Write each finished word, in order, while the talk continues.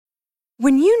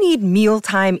When you need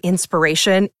mealtime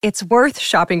inspiration, it's worth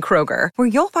shopping Kroger, where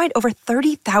you'll find over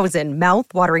 30,000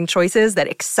 mouth-watering choices that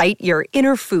excite your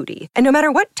inner foodie. And no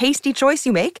matter what tasty choice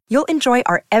you make, you'll enjoy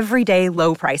our everyday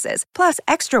low prices, plus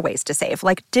extra ways to save,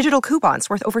 like digital coupons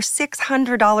worth over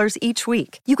 $600 each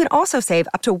week. You can also save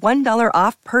up to $1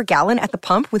 off per gallon at the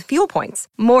pump with fuel points.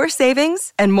 More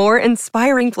savings and more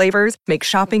inspiring flavors make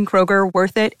shopping Kroger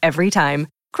worth it every time.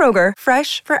 Kroger,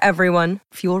 fresh for everyone.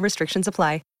 Fuel restrictions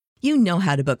apply. You know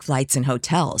how to book flights and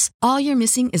hotels. All you're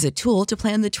missing is a tool to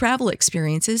plan the travel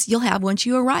experiences you'll have once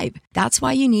you arrive. That's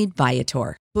why you need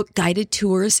Viator. Book guided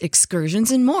tours, excursions,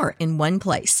 and more in one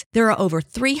place. There are over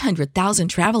 300,000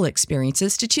 travel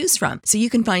experiences to choose from, so you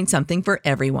can find something for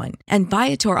everyone. And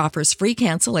Viator offers free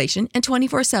cancellation and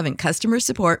 24/7 customer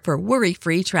support for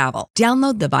worry-free travel.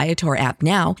 Download the Viator app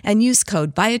now and use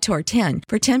code Viator10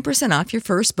 for 10% off your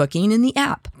first booking in the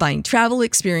app. Find travel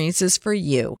experiences for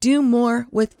you. Do more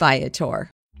with Viator.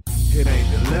 It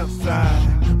ain't the left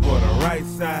side or the right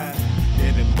side,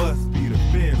 and it must be the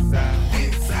fin side.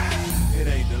 It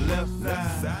ain't the left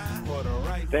side or the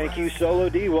right side. Thank you, Solo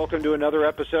D. Welcome to another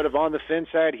episode of On the Fin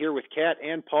Side here with Kat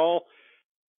and Paul.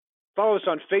 Follow us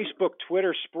on Facebook,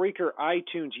 Twitter, Spreaker,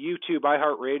 iTunes, YouTube,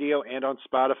 iHeartRadio, and on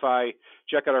Spotify.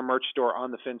 Check out our merch store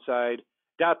on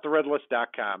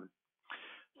thefinside.threadless.com.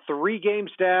 3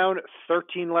 games down,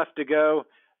 13 left to go.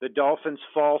 The Dolphins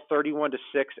fall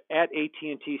 31-6 at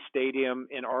AT&T Stadium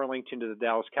in Arlington to the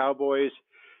Dallas Cowboys.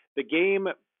 The game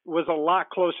was a lot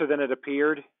closer than it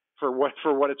appeared for what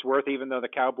it's worth, even though the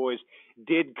Cowboys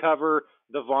did cover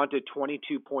the vaunted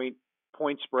 22-point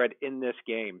spread in this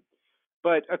game.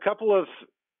 But a couple of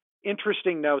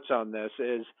interesting notes on this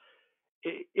is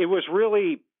it was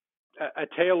really a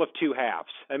tale of two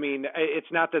halves. I mean,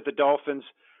 it's not that the Dolphins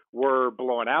were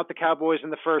blowing out the Cowboys in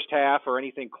the first half or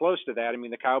anything close to that. I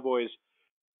mean, the Cowboys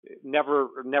never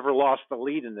lost the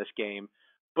lead in this game.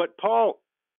 But Paul,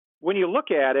 when you look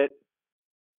at it,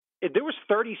 there was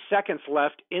 30 seconds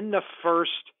left in the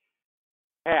first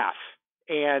half,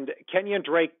 and Kenyon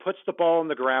Drake puts the ball on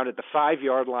the ground at the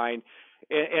 5-yard line.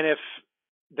 And if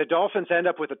the Dolphins end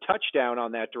up with a touchdown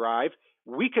on that drive,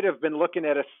 we could have been looking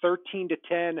at a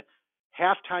 13-10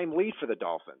 halftime lead for the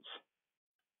Dolphins.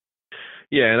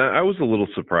 Yeah, and I was a little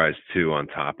surprised, too, on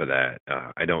top of that.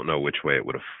 I don't know which way it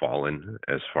would have fallen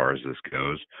as far as this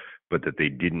goes, but that they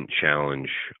didn't challenge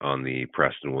on the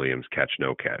Preston Williams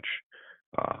catch-no-catch.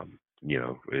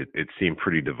 It seemed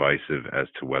pretty divisive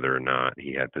as to whether or not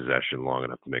he had possession long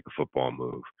enough to make a football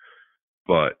move.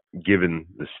 But given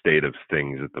the state of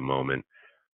things at the moment,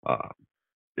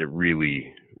 it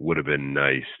really would have been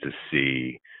nice to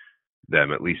see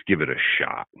them at least give it a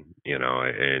shot,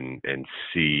 and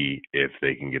see if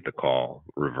they can get the call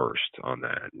reversed on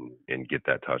that and get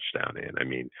that touchdown in. I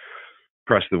mean,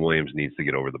 Preston Williams needs to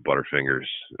get over the Butterfingers.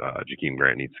 Jakeem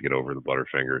Grant needs to get over the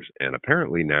Butterfingers. And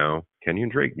apparently now Kenyon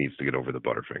Drake needs to get over the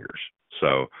Butterfingers.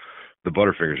 So the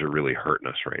Butterfingers are really hurting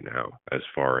us right now as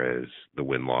far as the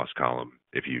win-loss column,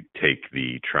 if you take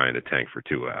the trying to tank for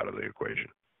Tua out of the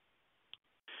equation.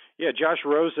 Yeah, Josh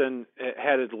Rosen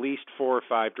had at least 4 or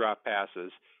 5 drop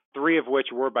passes, 3 of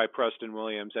which were by Preston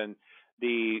Williams. And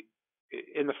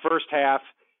in the first half,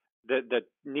 the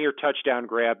near touchdown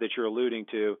grab that you're alluding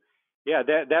to, yeah,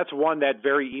 that's one that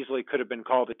very easily could have been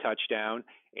called a touchdown.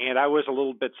 And I was a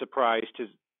little bit surprised to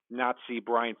not see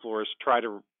Brian Flores try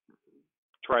to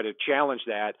challenge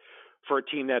that for a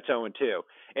team that's 0-2.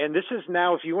 And this is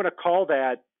now, if you want to call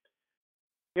that,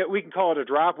 we can call it a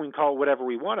drop, we can call it whatever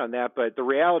we want on that, but the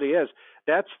reality is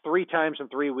that's 3 times in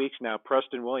 3 weeks now.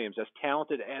 Preston Williams, as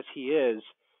talented as he is,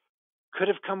 could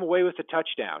have come away with a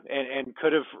touchdown and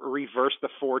could have reversed the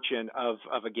fortune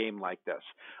of a game like this.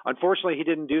 Unfortunately, he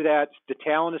didn't do that. The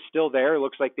talent is still there. It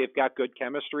looks like they've got good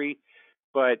chemistry,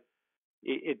 but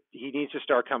he needs to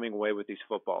start coming away with these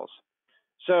footballs.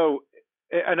 So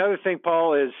another thing,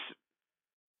 Paul, is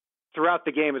throughout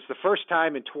the game, it's the first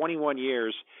time in 21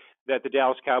 years that the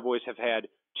Dallas Cowboys have had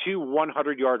 2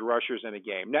 100-yard rushers in a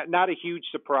game. Not a huge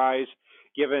surprise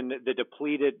given the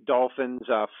depleted Dolphins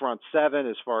front 7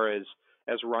 as far as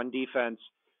run defense.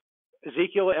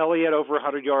 Ezekiel Elliott over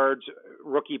 100 yards,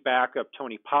 rookie backup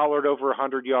Tony Pollard over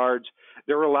 100 yards.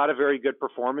 There were a lot of very good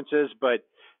performances, but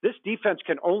this defense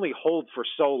can only hold for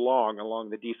so long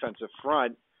along the defensive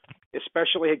front,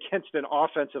 especially against an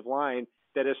offensive line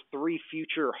that has 3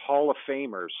 future Hall of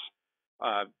Famers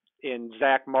in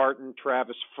Zach Martin,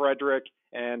 Travis Frederick,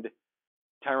 and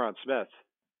Tyron Smith.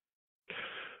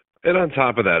 And on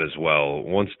top of that as well,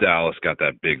 once Dallas got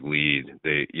that big lead,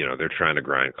 they're trying to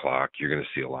grind clock. You're going to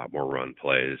see a lot more run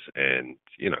plays. And,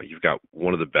 you've got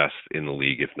one of the best in the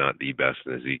league, if not the best,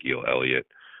 in Ezekiel Elliott.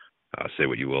 Say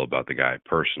what you will about the guy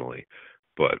personally,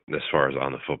 but as far as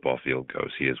on the football field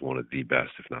goes, he is one of the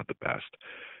best, if not the best.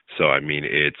 So, I mean,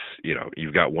 it's,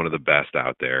 you've got one of the best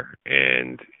out there,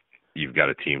 and you've got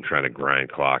a team trying to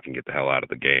grind clock and get the hell out of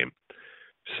the game.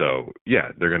 So,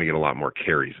 yeah, they're going to get a lot more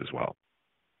carries as well.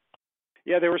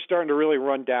 Yeah, they were starting to really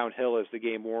run downhill as the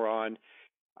game wore on.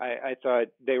 I thought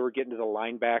they were getting to the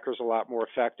linebackers a lot more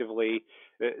effectively.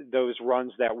 Those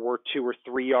runs that were 2 or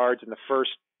 3 yards in the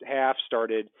first half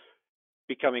started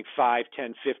becoming 5,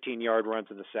 10, 15-yard runs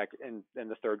in the second and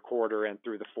the third quarter and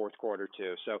through the fourth quarter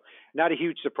too. So not a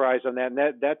huge surprise on that. And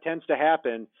that tends to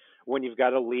happen when you've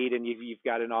got a lead and you've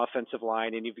got an offensive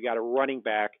line and you've got a running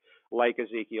back like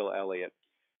Ezekiel Elliott.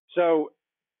 So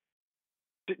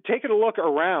taking a look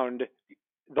around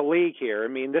the league here, I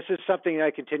mean, this is something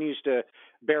that continues to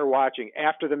bear watching.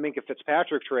 After the Minkah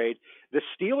Fitzpatrick trade, the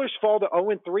Steelers fall to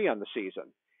 0-3 on the season,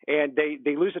 and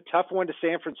they lose a tough one to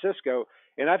San Francisco.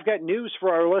 And I've got news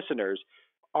for our listeners.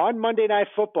 On Monday Night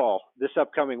Football this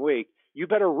upcoming week, you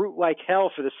better root like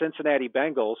hell for the Cincinnati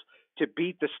Bengals to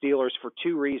beat the Steelers for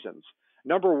 2 reasons.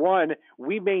 Number one,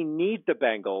 we may need the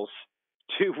Bengals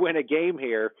to win a game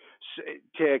here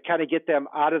to kind of get them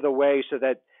out of the way so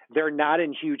that they're not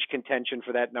in huge contention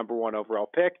for that number 1 overall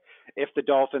pick if the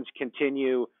Dolphins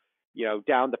continue,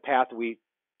 down the path we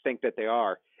think that they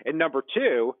are. And number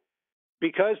 2,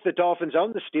 because the Dolphins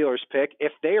own the Steelers pick,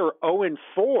 if they are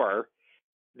 0-4,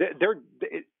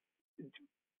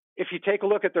 if you take a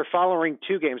look at their following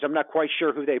 2 games, I'm not quite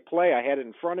sure who they play. I had it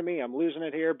in front of me. I'm losing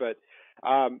it here, but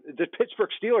the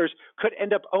Pittsburgh Steelers could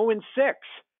end up 0-6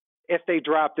 if they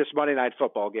drop this Monday Night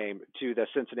Football game to the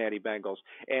Cincinnati Bengals.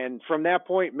 And from that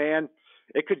point, man,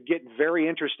 it could get very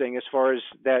interesting as far as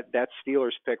that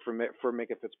Steelers pick for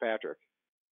Minkah Fitzpatrick.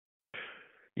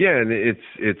 Yeah, and it's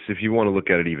if you want to look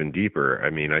at it even deeper, I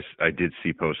mean, I did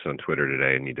see posts on Twitter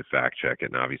today. I need to fact check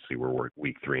it, and obviously we're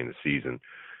week 3 in the season.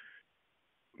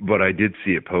 But I did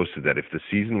see it posted that if the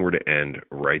season were to end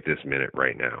right this minute,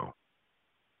 right now,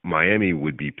 Miami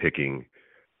would be picking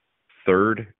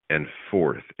 3rd and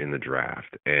 4th in the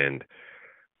draft. And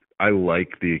I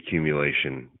like the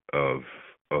accumulation of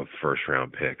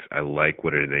first-round picks. I like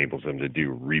what it enables them to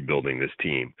do rebuilding this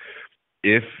team.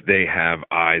 If they have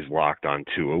eyes locked on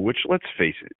Tua, which, let's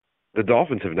face it, the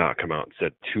Dolphins have not come out and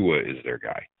said Tua is their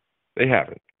guy. They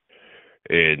haven't.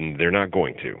 And they're not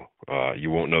going to. You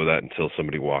won't know that until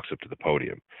somebody walks up to the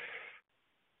podium.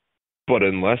 But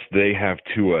unless they have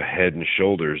Tua head and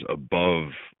shoulders above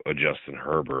a Justin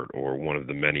Herbert or one of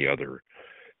the many other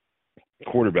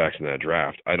quarterbacks in that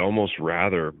draft, I'd almost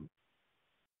rather,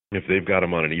 if they've got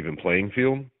him on an even playing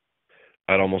field,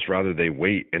 I'd almost rather they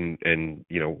wait and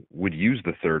would use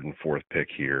the 3rd and 4th pick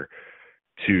here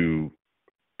to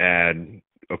add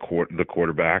the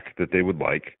quarterback that they would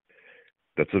like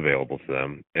that's available to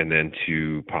them, and then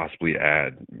to possibly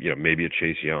add, maybe a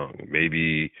Chase Young,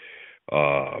 maybe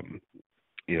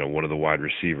one of the wide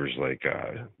receivers like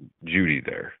Judy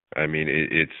there. I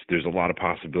mean, there's a lot of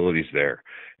possibilities there,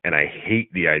 and I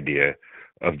hate the idea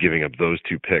of giving up those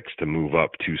 2 picks to move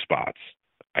up 2 spots.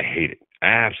 I hate it.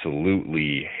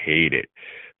 Absolutely hate it,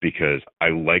 because I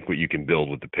like what you can build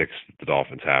with the picks that the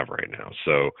Dolphins have right now.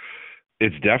 So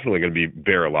it's definitely going to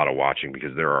bear a lot of watching,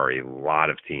 because there are a lot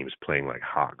of teams playing like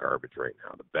hot garbage right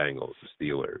now. The Bengals, the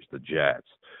Steelers, the Jets,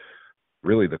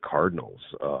 really the Cardinals.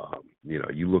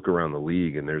 You look around the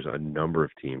league and there's a number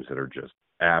of teams that are just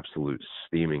absolute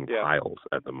steaming piles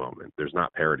at the moment. There's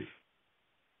not parity.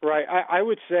 Right. I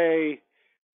would say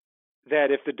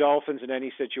that if the Dolphins in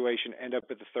any situation end up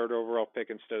at the 3rd overall pick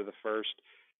instead of the 1st,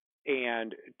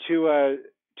 and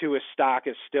Tua's stock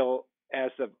is still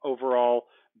as the overall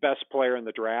best player in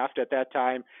the draft at that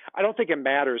time, I don't think it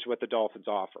matters what the Dolphins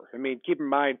offer. I mean, keep in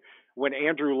mind, when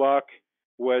Andrew Luck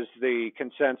was the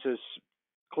consensus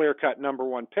clear-cut number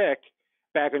 1 pick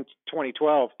back in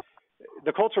 2012,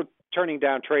 the Colts were turning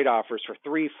down trade offers for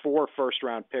 3-4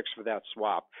 first-round picks for that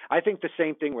swap. I think the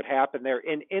same thing would happen there.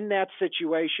 And in that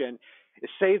situation,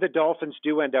 say the Dolphins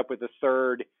do end up with the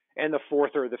 3rd and the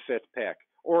 4th or the 5th pick,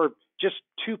 or just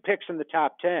 2 picks in the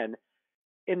top 10.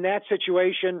 In that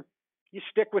situation, you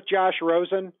stick with Josh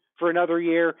Rosen for another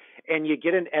year, and you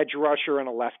get an edge rusher and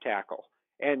a left tackle.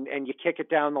 And you kick it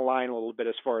down the line a little bit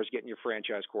as far as getting your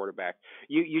franchise quarterback.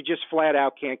 You just flat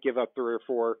out can't give up 3 or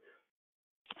 4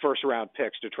 first round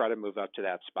picks to try to move up to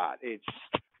that spot.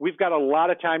 We've got a lot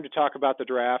of time to talk about the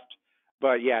draft,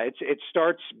 but yeah, it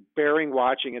starts bearing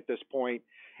watching at this point.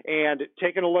 And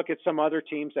taking a look at some other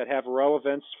teams that have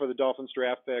relevance for the Dolphins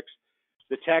draft picks,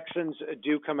 the Texans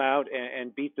do come out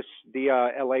and beat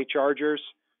the LA Chargers.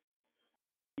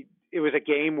 It was a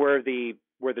game where the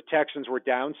Texans were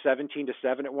down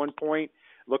 17-7 at one point,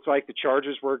 Looked like the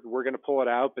Chargers were going to pull it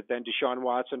out, but then Deshaun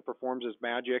Watson performs his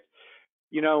magic.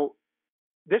 You know,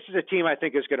 this is a team I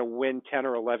think is going to win 10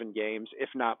 or 11 games, if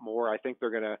not more. I think they're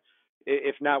going to,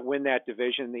 if not win that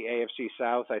division, the AFC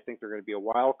South, I think they're going to be a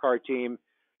wild card team.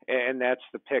 And that's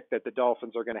the pick that the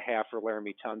Dolphins are going to have for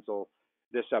Laramie Tunsil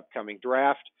this upcoming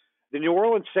draft. The New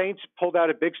Orleans Saints pulled out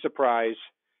a big surprise,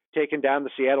 taking down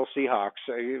the Seattle Seahawks.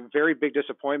 A very big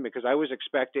disappointment because I was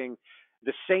expecting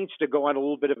the Saints to go on a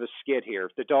little bit of a skid here.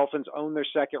 The Dolphins own their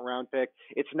second round pick.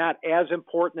 It's not as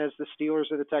important as the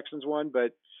Steelers or the Texans one,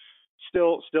 but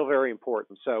still very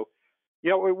important. So, you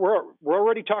know, we're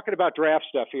already talking about draft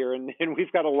stuff here, and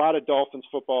we've got a lot of Dolphins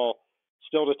football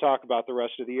still to talk about the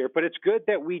rest of the year. But it's good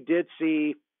that we did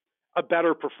see a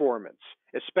better performance,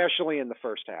 especially in the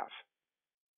first half.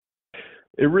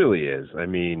 It really is. I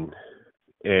mean,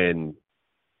 and,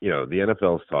 you know, the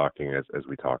NFL is talking, as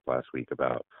we talked last week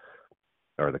about,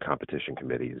 or the competition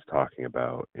committee is talking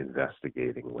about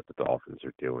investigating what the Dolphins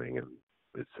are doing, and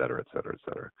et cetera, et cetera, et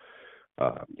cetera.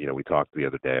 You know, we talked the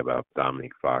other day about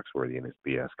Dominique Foxworthy and his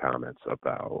BS comments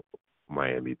about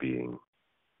Miami being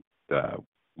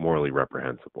morally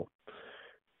reprehensible.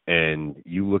 And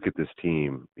you look at this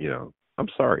team, you know, I'm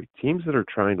sorry, teams that are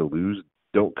trying to lose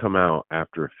don't come out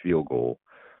after a field goal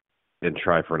and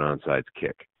try for an onside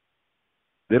kick.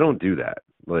 They don't do that.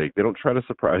 Like, they don't try to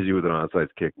surprise you with an onside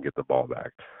kick and get the ball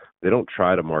back. They don't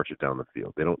try to march it down the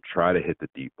field. They don't try to hit the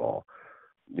deep ball.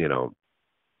 You know,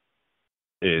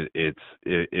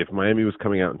 if Miami was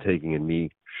coming out and taking a knee,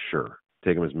 sure,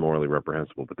 take them as morally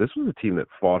reprehensible. But this was a team that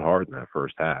fought hard in that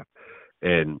first half.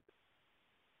 And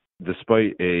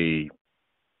despite we're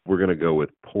going to go with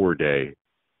poor day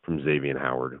from Xavier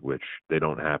Howard, which they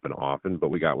don't happen often, but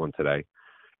we got one today.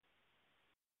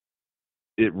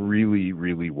 It really,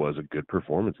 really was a good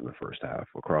performance in the first half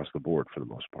across the board for the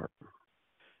most part.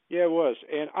 Yeah, it was.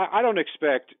 And I don't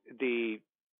expect the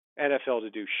NFL to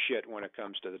do shit when it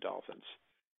comes to the Dolphins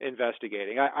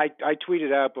investigating. I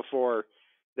tweeted out before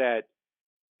that,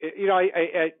 you know,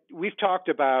 we've talked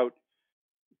about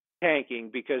tanking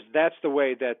because that's the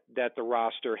way that the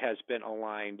roster has been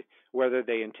aligned, whether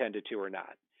they intended to or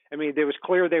not. I mean, it was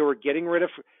clear they were getting rid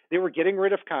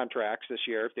of contracts this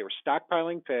year. They were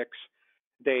stockpiling picks.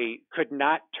 They could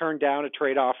not turn down a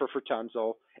trade offer for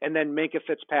Tunsil, and then Minkah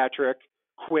Fitzpatrick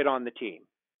quit on the team.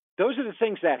 Those are the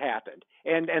things that happened,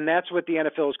 and that's what the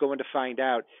NFL is going to find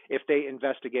out if they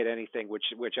investigate anything, which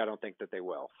I don't think that they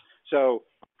will. So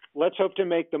let's hope to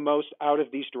make the most out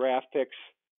of these draft picks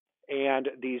and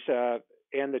these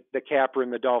and the cap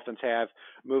room the Dolphins have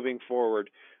moving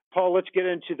forward. Paul, let's get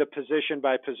into the position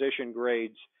by position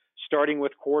grades, starting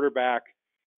with quarterback.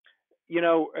 You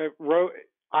know,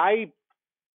 I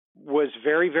was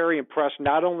very, very impressed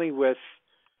not only with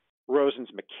Rosen's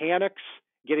mechanics,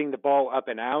 getting the ball up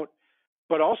and out,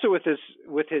 but also with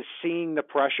his seeing the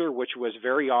pressure, which was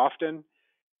very often,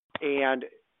 and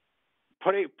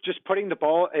putting the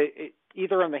ball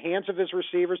either on the hands of his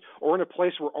receivers or in a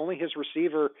place where only his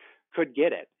receiver could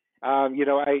get it. You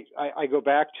know, I go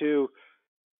back to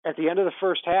at the end of the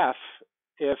first half,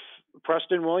 if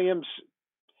Preston Williams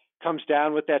comes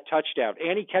down with that touchdown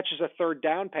and he catches a third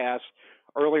down pass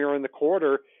earlier in the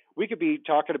quarter, we could be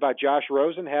talking about Josh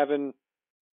Rosen having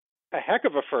a heck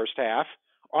of a first half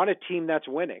on a team that's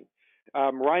winning.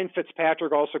 Ryan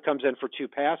Fitzpatrick also comes in for 2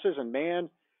 passes, and man,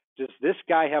 does this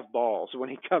guy have balls. When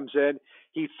he comes in,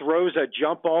 he throws a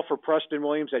jump ball for Preston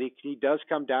Williams that he does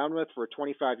come down with for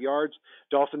 25 yards.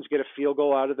 Dolphins get a field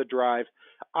goal out of the drive.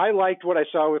 I liked what I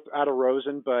saw out of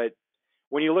Rosen, but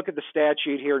when you look at the stat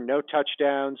sheet here, no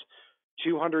touchdowns,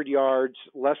 200 yards,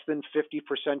 less than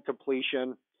 50%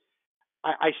 completion.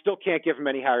 I still can't give him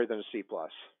any higher than a C+.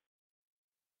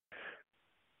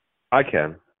 I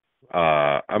can.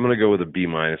 I'm going to go with a B-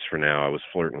 for now. I was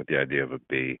flirting with the idea of a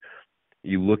B.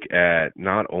 You look at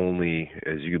not only,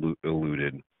 as you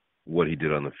alluded, what he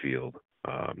did on the field.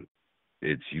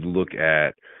 You look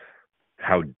at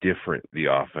how different the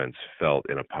offense felt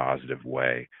in a positive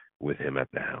way with him at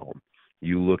the helm.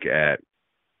 You look at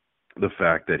the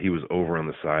fact that he was over on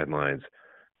the sidelines,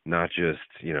 not just,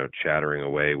 you know, chattering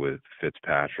away with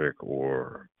Fitzpatrick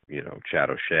or, you know, Chad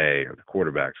O'Shea or the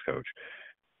quarterback's coach,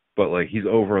 but like he's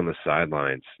over on the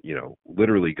sidelines, you know,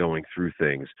 literally going through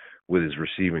things with his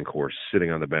receiving corps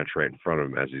sitting on the bench right in front of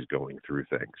him as he's going through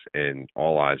things, and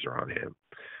all eyes are on him.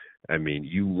 I mean,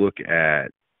 you look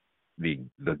at the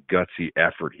gutsy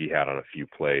effort he had on a few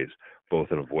plays,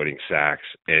 both in avoiding sacks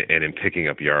and in picking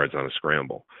up yards on a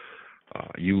scramble.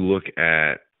 You look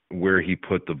at where he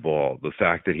put the ball, the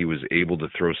fact that he was able to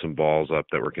throw some balls up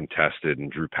that were contested and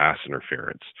drew pass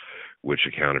interference, which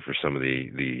accounted for some of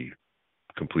the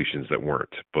completions that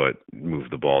weren't, but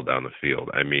moved the ball down the field.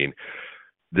 I mean,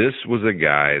 this was a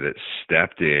guy that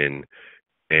stepped in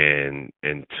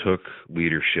and took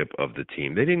leadership of the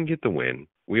team. They didn't get the win.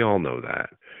 We all know that.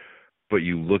 But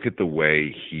you look at the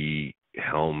way he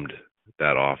helmed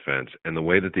that offense and the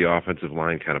way that the offensive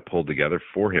line kind of pulled together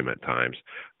for him at times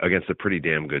against a pretty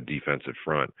damn good defensive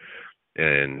front.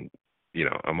 And, you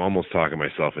know, I'm almost talking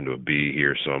myself into a B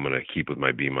here, so I'm going to keep with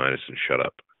my B- and shut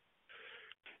up.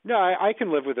 No, I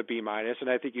can live with a B-, and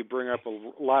I think you bring up a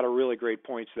lot of really great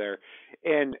points there.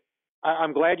 And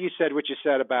I'm glad you said what you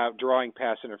said about drawing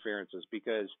pass interferences,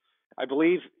 because I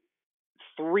believe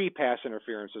 3 pass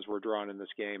interferences were drawn in this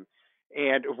game,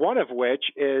 and one of which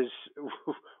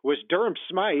was Durham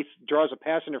Smythe draws a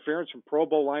pass interference from Pro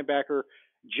Bowl linebacker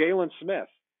Jalen Smith.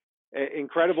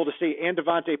 Incredible to see. And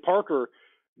Devontae Parker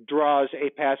draws a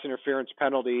pass interference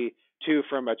penalty too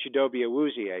from Chidobe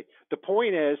Awuzie. The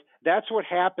point is, that's what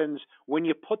happens when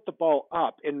you put the ball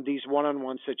up in these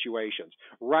one-on-one situations.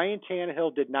 Ryan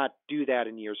Tannehill did not do that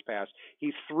in years past.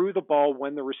 He threw the ball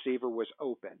when the receiver was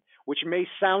open, which may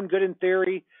sound good in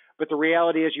theory, but the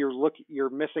reality is you're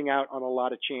missing out on a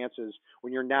lot of chances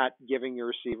when you're not giving your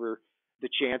receiver the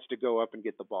chance to go up and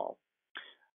get the ball.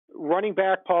 Running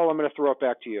back, Paul, I'm going to throw it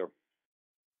back to you.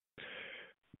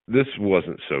 This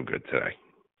wasn't so good today.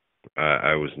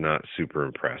 I was not super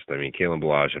impressed. I mean, Kalen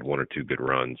Ballage had 1 or 2 good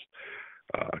runs.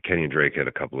 Kenyon Drake had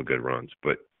a couple of good runs.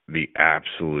 But the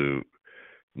absolute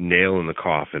nail in the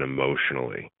coffin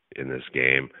emotionally in this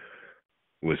game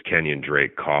was Kenyon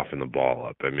Drake coughing the ball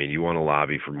up. I mean, you want to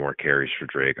lobby for more carries for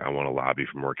Drake. I want to lobby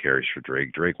for more carries for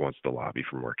Drake. Drake wants to lobby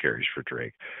for more carries for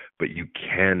Drake. But you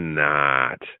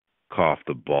cannot cough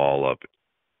the ball up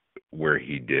where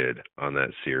he did on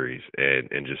that series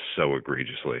and just so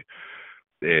egregiously.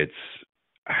 I'm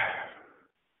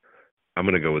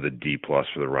going to go with a D+ for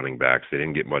the running backs. They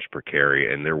didn't get much per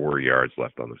carry, and there were yards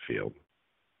left on the field.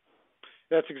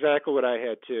 That's exactly what I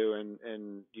had too,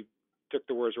 and you took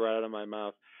the words right out of my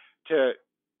mouth. To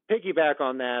piggyback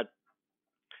on that,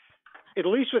 at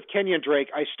least with Kenyon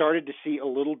Drake, I started to see a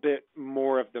little bit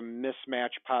more of the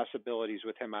mismatch possibilities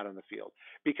with him out on the field,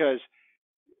 because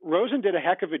Rosen did a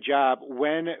heck of a job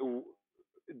when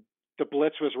the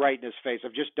blitz was right in his face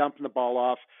of just dumping the ball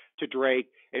off to Drake,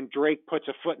 and Drake puts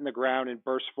a foot in the ground and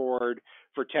bursts forward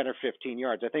for 10 or 15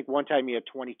 yards. I think one time he had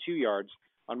 22 yards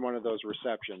on one of those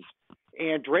receptions.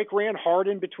 And Drake ran hard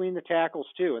in between the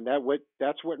tackles too, and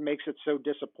that's what makes it so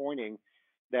disappointing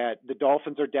that the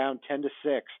Dolphins are down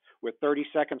 10-6 with 30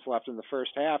 seconds left in the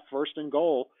first half, 1st and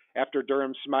goal, after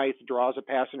Durham Smythe draws a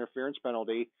pass interference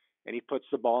penalty and he puts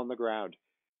the ball on the ground.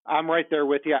 I'm right there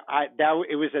with you.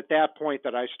 It was at that point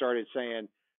that I started saying,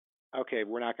 okay,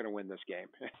 we're not going to win this game.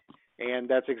 And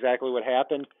that's exactly what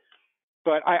happened.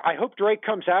 But I hope Drake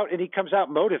comes out and he comes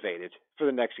out motivated for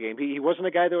the next game. He wasn't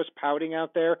a guy that was pouting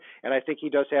out there, and I think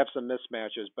he does have some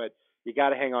mismatches, but you got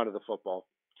to hang on to the football.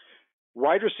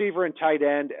 Wide receiver and tight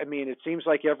end, I mean, it seems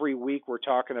like every week we're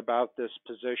talking about this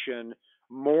position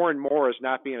more and more as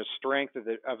not being a strength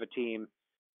of a team,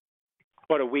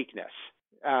 but a weakness.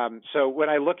 So when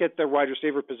I look at the wide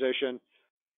receiver position,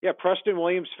 yeah, Preston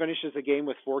Williams finishes the game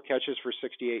with 4 catches for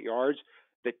 68 yards.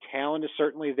 The talent is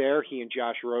certainly there. He and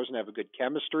Josh Rosen have a good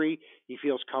chemistry. He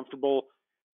feels comfortable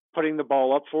putting the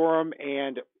ball up for him.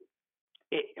 And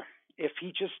if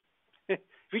he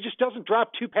just doesn't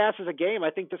drop 2 passes a game, I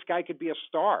think this guy could be a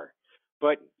star.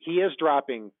 But he is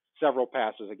dropping several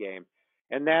passes a game.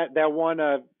 And that one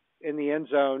in the end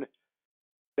zone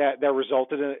that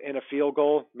resulted in a field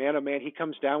goal, man, oh man, he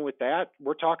comes down with that.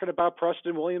 We're talking about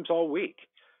Preston Williams all week.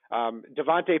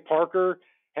 Devontae Parker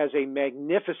has a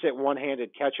magnificent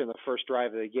one-handed catch in the first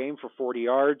drive of the game for 40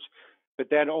 yards, but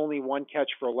then only 1 catch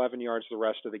for 11 yards the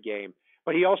rest of the game.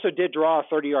 But he also did draw a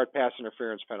 30-yard pass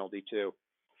interference penalty too.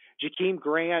 Jakeem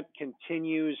Grant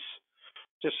continues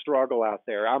to struggle out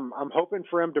there. I'm hoping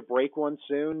for him to break one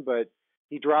soon, but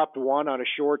he dropped one on a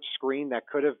short screen that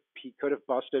he could have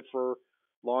busted for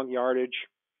long yardage.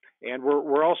 And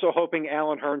we're also hoping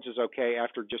Allen Hurns is okay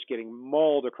after just getting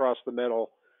mauled across the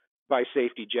middle by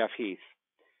safety Jeff Heath.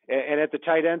 And at the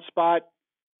tight end spot,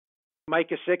 Mike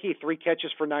Gesicki, 3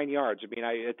 catches for 9 yards. I mean,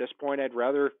 at this point, I'd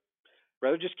rather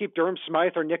just keep Durham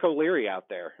Smythe or Nick O'Leary out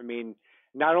there. I mean,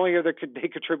 not only are they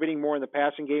contributing more in the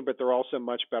passing game, but they're also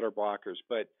much better blockers.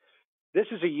 But this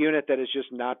is a unit that is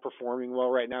just not performing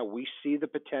well right now. We see the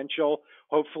potential.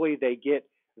 Hopefully they get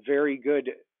very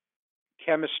good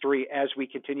chemistry as we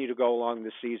continue to go along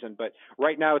this season. But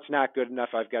right now it's not good enough.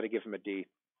 I've got to give him a D.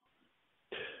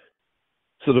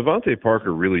 So Devontae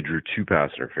Parker really drew 2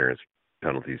 pass interference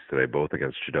penalties today, both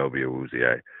against Chidobe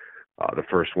Awuzie. The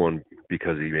first one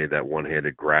because he made that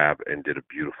one-handed grab and did a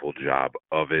beautiful job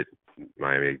of it.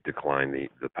 Miami declined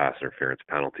the pass interference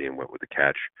penalty and went with the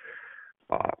catch.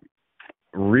 Uh,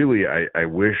 really, I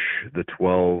wish the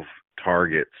 12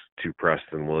 targets to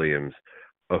Preston Williams,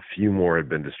 a few more had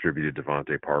been distributed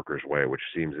Devontae Parker's way, which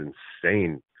seems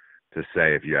insane to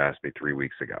say if you asked me 3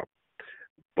 weeks ago.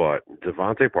 But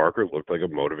Devontae Parker looked like a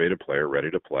motivated player,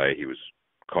 ready to play. He was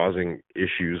causing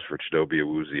issues for Chidobe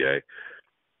Awuzie,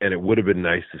 and it would have been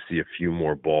nice to see a few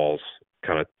more balls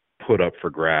kind of put up for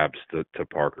grabs to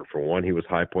Parker. For one, he was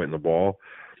high pointing the ball,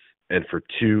 and for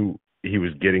two, he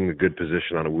was getting the good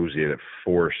position on Awuzie that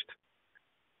forced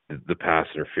the pass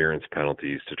interference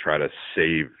penalties to try to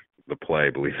save the play,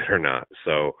 believe it or not.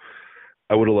 So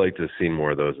I would have liked to have seen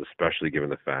more of those, especially given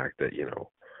the fact that,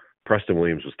 Preston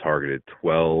Williams was targeted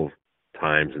 12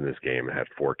 times in this game and had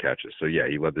 4 catches. So, yeah,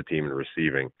 he led the team in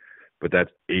receiving, but that's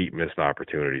 8 missed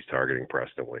opportunities targeting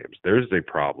Preston Williams. There's a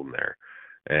problem there.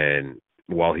 And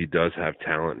while he does have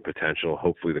talent and potential,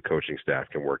 hopefully the coaching staff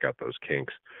can work out those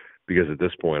kinks, because at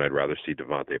this point I'd rather see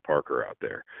Devontae Parker out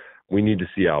there. We need to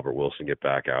see Albert Wilson get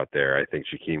back out there. I think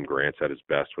Jakeem Grant's at his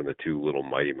best when the two little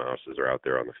Mighty Mouses are out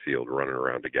there on the field running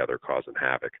around together causing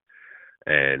havoc.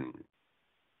 And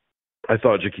I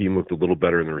thought Jakeem looked a little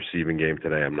better in the receiving game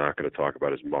today. I'm not going to talk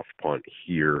about his muff punt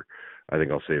here. I think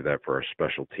I'll save that for our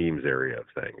special teams area of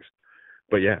things.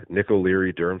 But yeah, Nick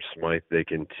O'Leary, Durham Smythe, they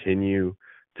continue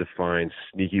to find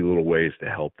sneaky little ways to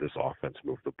help this offense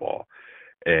move the ball.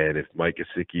 And if Mike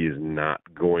Gesicki is not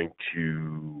going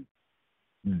to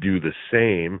do the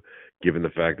same, given the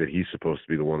fact that he's supposed to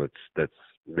be the one that's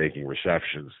making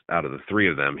receptions out of the 3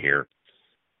 of them here,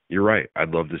 you're right. I'd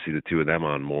love to see the 2 of them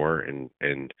on more and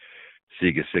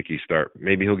see Gesicki start.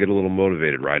 Maybe he'll get a little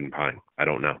motivated riding pine. I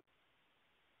don't know.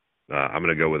 I'm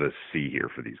going to go with a C here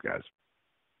for these guys.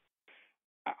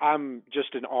 I'm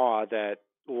just in awe that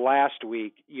last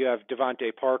week you have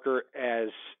Devontae Parker as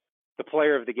the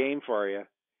player of the game for you,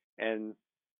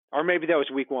 or maybe that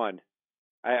was week 1.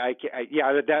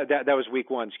 That was week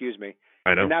 1. Excuse me.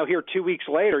 I know. And now here 2 weeks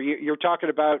later, you're talking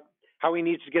about how he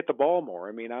needs to get the ball more.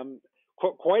 I mean, I'm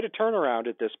quite a turnaround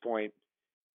at this point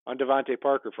on Devontae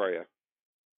Parker for you.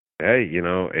 Hey,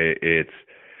 it's.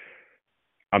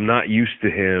 I'm not used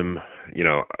to him.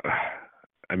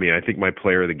 I mean, I think my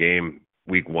player of the game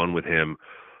week 1 with him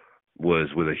was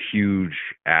with a huge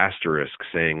asterisk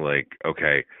saying like,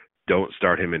 okay, don't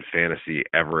start him in fantasy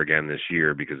ever again this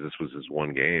year because this was his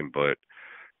one game. But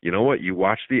you know what? You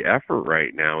watch the effort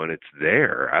right now and it's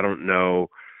there. I don't know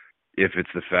if it's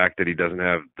the fact that he doesn't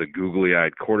have the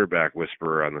googly-eyed quarterback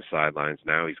whisperer on the sidelines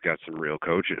now. He's got some real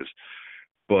coaches.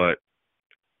 But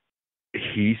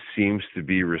he seems to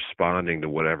be responding to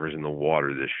whatever's in the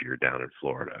water this year down in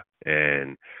Florida.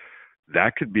 And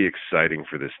that could be exciting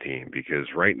for this team because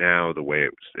right now, the way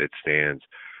it stands,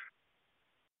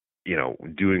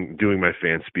 doing my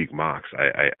fan speak mocks,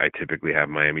 I typically have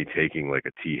Miami taking like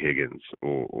a T. Higgins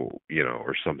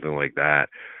or something like that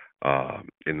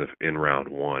in round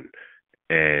 1.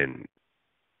 And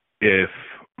if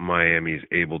Miami's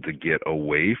able to get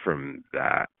away from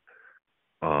that,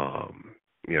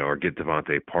 or get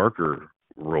Devontae Parker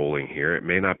rolling here, it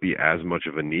may not be as much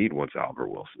of a need once Albert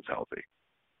Wilson's healthy.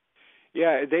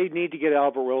 Yeah, they need to get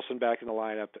Albert Wilson back in the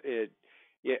lineup.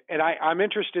 And I'm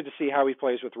interested to see how he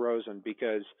plays with Rosen,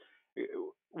 because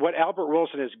what Albert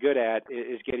Wilson is good at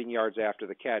is getting yards after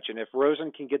the catch. And if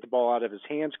Rosen can get the ball out of his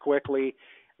hands quickly,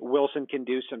 Wilson can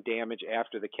do some damage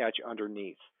after the catch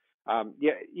underneath. I'm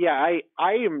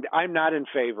not in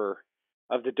favor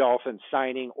of the Dolphins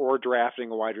signing or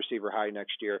drafting a wide receiver high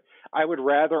next year. I would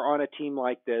rather on a team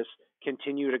like this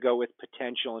continue to go with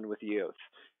potential and with youth,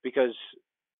 because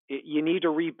you need to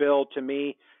rebuild. To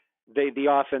me, the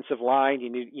offensive line, you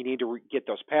need to get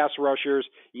those pass rushers.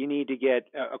 You need to get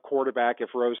a quarterback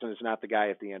if Rosen is not the guy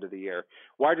at the end of the year.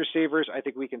 Wide receivers, I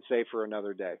think we can save for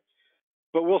another day.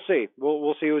 But we'll see.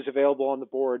 We'll see who's available on the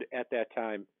board at that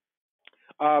time.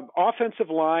 Offensive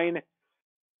line,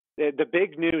 the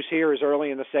big news here is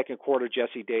early in the second quarter,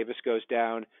 Jesse Davis goes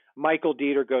down. Michael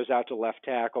Dieter goes out to left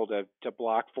tackle to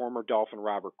block former Dolphin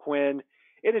Robert Quinn.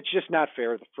 And it's just not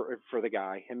fair for the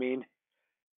guy. I mean,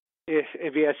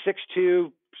 if he has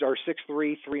 6'2" or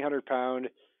 6'3", 300-pound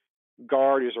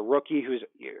guard who's a rookie who's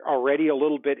already a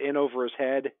little bit in over his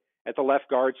head at the left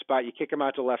guard spot, you kick him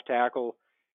out to left tackle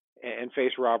and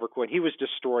face Robert Quinn. He was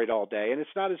destroyed all day, and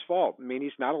it's not his fault. I mean,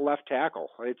 he's not a left tackle.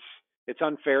 It's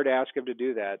unfair to ask him to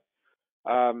do that.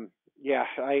 I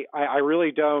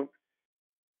really don't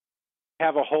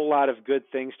have a whole lot of good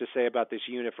things to say about this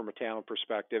unit from a talent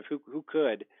perspective. Who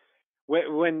could?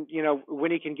 When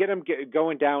he can get him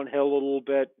going downhill a little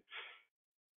bit,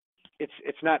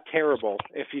 it's not terrible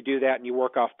if you do that and you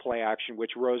work off play action,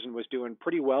 which Rosen was doing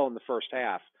pretty well in the first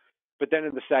half. But then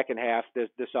in the second half, this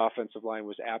offensive line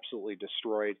was absolutely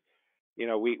destroyed.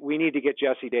 We need to get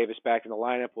Jesse Davis back in the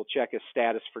lineup. We'll check his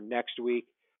status for next week.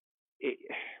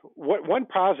 One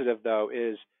positive though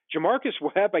is Jamarcus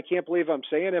Webb. I can't believe I'm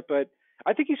saying it, but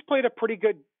I think he's played a pretty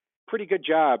good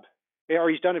job, or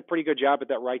he's done a pretty good job at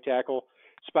that right tackle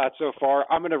spot so far.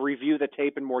 I'm going to review the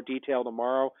tape in more detail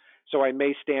tomorrow, so I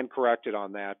may stand corrected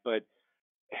on that. But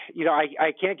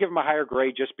I can't give him a higher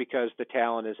grade just because the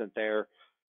talent isn't there.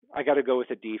 I got to go with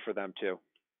a D for them too.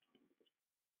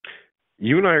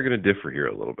 You and I are going to differ here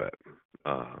a little bit.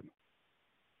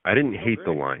 I didn't hate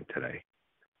the line today.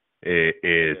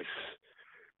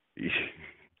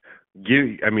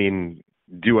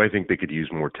 Do I think they could use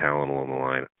more talent along the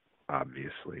line?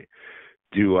 Obviously.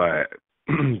 Do I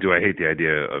hate the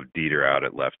idea of Dieter out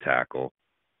at left tackle?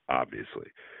 Obviously.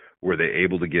 Were they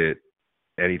able to get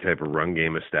any type of run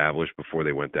game established before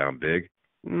they went down big?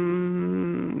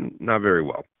 Not very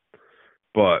well.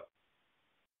 But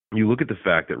you look at the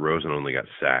fact that Rosen only got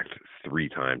sacked 3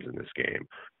 times in this game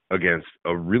against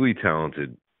a really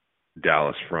talented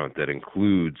Dallas front that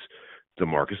includes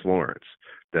DeMarcus Lawrence,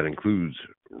 that includes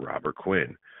Robert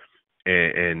Quinn.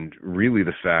 And really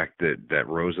the fact that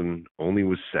Rosen only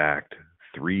was sacked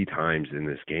 3 times in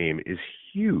this game is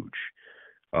huge.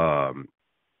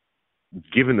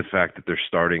 Given the fact that they're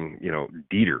starting,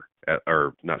 Dieter,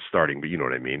 or not starting, but you know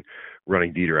what I mean,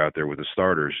 running Dieter out there with the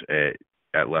starters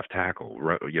at left tackle,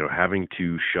 having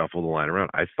to shuffle the line around.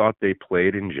 I thought they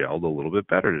played and gelled a little bit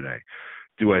better today.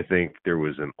 Do I think there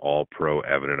was an all-pro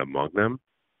evident among them?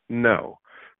 No.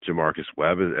 Jamarcus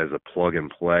Webb, as a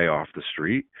plug-and-play off the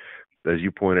street, as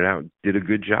you pointed out, did a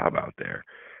good job out there.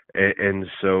 And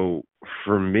so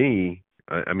for me,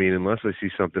 I mean, unless I see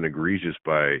something egregious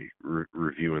by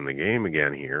reviewing the game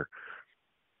again here,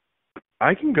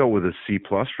 I can go with a C+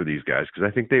 for these guys because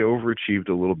I think they overachieved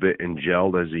a little bit and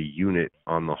gelled as a unit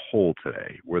on the whole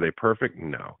today. Were they perfect?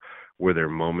 No. Were there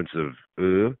moments of,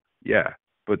 yeah.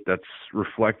 But that's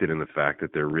reflected in the fact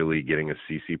that they're really getting a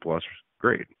C+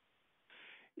 grade.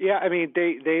 Yeah, I mean,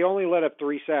 they only let up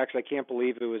 3 sacks. I can't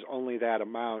believe it was only that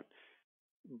amount.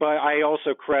 But I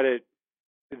also credit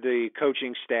the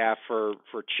coaching staff for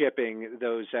chipping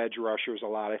those edge rushers a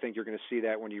lot. I think you're going to see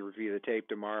that when you review the tape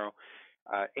tomorrow.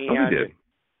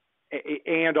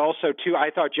 And also, too,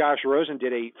 I thought Josh Rosen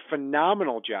did a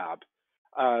phenomenal job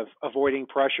of avoiding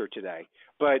pressure today.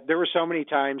 But there were so many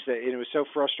times that it was so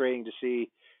frustrating to see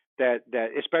that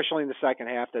especially in the second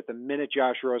half, that the minute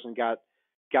Josh Rosen got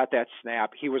that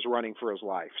snap, he was running for his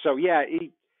life. So, yeah,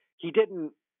 he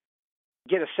didn't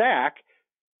get a sack,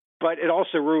 but it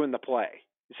also ruined the play.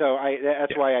 So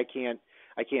that's why I can't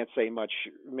say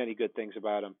many good things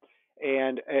about him.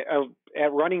 And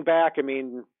at running back, I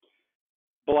mean,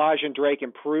 Ballage and Drake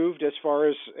improved as far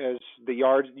as the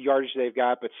yardage they've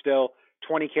got, but still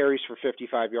 20 carries for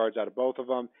 55 yards out of both of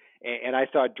them. And I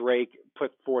thought Drake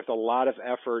put forth a lot of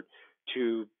effort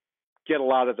to get a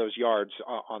lot of those yards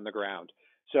on the ground.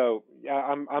 So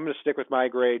I'm going to stick with my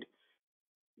grade.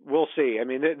 We'll see. I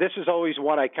mean, this is always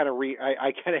one I kind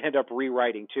of end up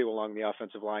rewriting too along the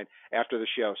offensive line after the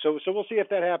show. So we'll see if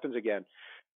that happens again.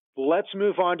 Let's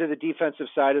move on to the defensive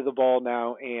side of the ball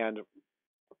now, and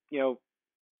it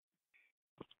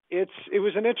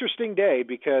was an interesting day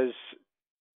because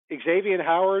Xavier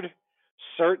Howard,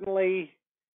 certainly,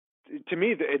 to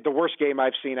me, the worst game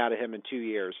I've seen out of him in 2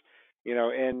 years.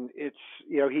 And it's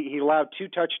he allowed 2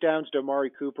 touchdowns to Amari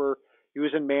Cooper. He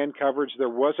was in man coverage. There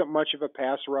wasn't much of a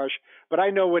pass rush, but I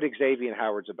know what Xavier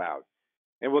Howard's about.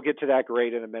 And we'll get to that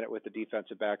grade in a minute with the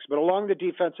defensive backs. But along the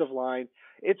defensive line,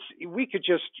 we could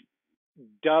just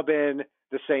dub in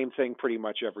the same thing pretty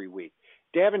much every week.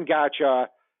 Davin Gotcha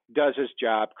does his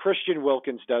job. Christian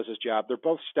Wilkins does his job. They're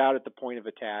both stout at the point of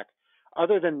attack.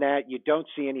 Other than that, you don't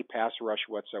see any pass rush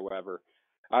whatsoever.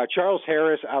 Charles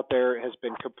Harris out there has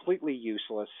been completely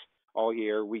useless all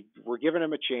year. We're giving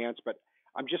him a chance, but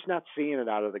I'm just not seeing it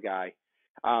out of the guy.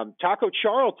 Taco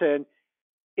Charlton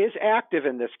is active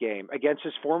in this game against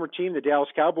his former team, the Dallas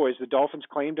Cowboys. The Dolphins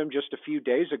claimed him just a few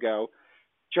days ago.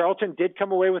 Charlton did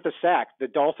come away with a sack, the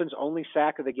Dolphins' only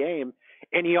sack of the game,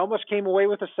 and he almost came away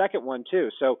with a second one too.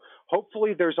 So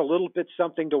hopefully there's a little bit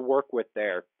something to work with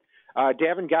there.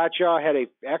 Davin Gotcha had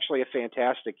actually a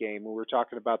fantastic game. We were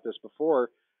talking about this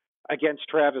before against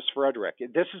Travis Frederick.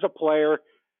 This is a player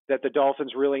that the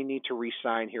Dolphins really need to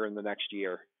re-sign here in the next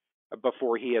year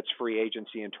before he hits free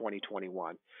agency in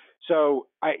 2021. So,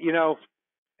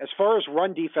 as far as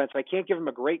run defense, I can't give him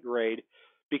a great grade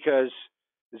because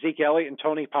Zeke Elliott and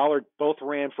Tony Pollard both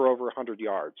ran for over 100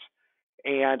 yards.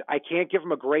 And I can't give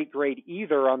them a great grade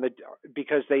either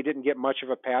because they didn't get much of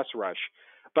a pass rush.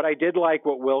 But I did like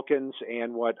what Wilkins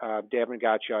and what Davin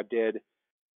Godchaux did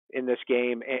in this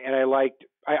game, and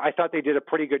I thought they did a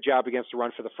pretty good job against the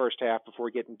run for the first half before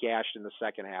getting gashed in the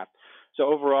second half. So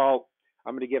overall,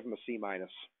 I'm going to give them a C-.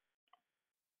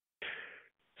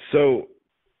 So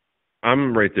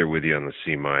I'm right there with you on the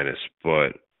C-,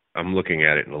 but I'm looking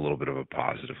at it in a little bit of a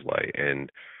positive light.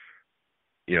 And,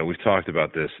 you know, we've talked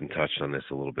about this and touched on this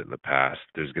a little bit in the past.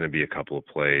 There's going to be a couple of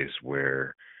plays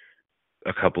where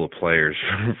a couple of players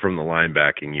from the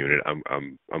linebacking unit,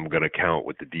 I'm going to count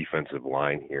with the defensive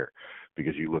line here,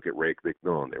 because you look at Rake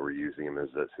McMillan, they were using him as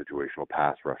a situational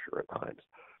pass rusher at times.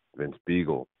 Vince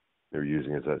Beagle, they were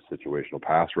using him as a situational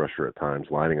pass rusher at times,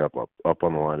 lining up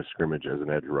on the line of scrimmage as an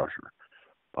edge rusher.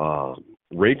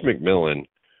 Rake McMillan,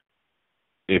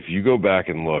 if you go back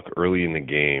and look early in the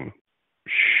game,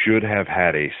 should have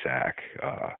had a sack.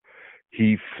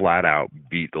 He flat out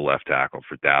beat the left tackle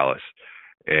for Dallas.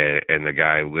 And the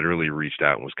guy literally reached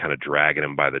out and was kind of dragging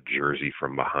him by the jersey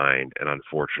from behind. And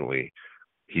unfortunately,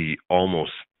 he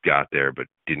almost got there, but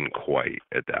didn't quite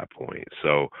at that point.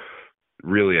 So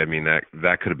really, I mean,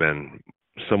 that could have been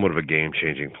somewhat of a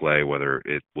game-changing play, whether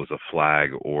it was a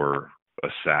flag or a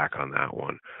sack on that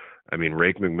one. I mean,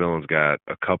 Rake McMillan's got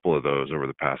a couple of those over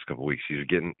the past couple of weeks. He's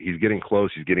getting close.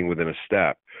 He's getting within a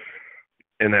step.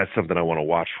 And that's something I want to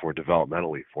watch for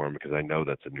developmentally for him, because I know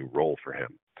that's a new role for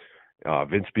him.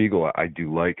 Vince Beagle, I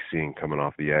do like seeing coming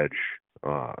off the edge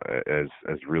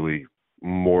as really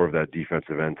more of that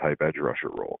defensive end type edge rusher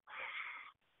role.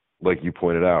 Like you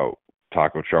pointed out,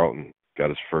 Taco Charlton got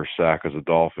his first sack as a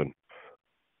Dolphin.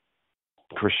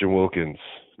 Christian Wilkins,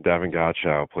 Davin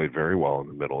Godchaux played very well in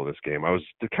the middle of this game. I was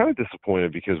kind of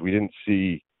disappointed because we didn't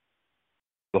see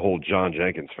the whole John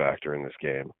Jenkins factor in this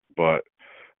game. But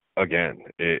again,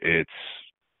 it's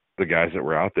the guys that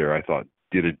were out there, I thought,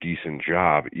 did a decent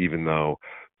job, even though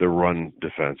the run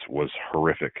defense was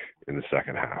horrific in the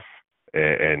second half.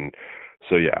 And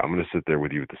so, yeah, I'm going to sit there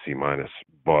with you with the C-.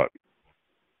 But,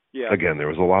 yeah, again, there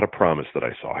was a lot of promise that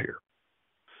I saw here.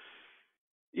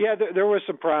 Yeah, there was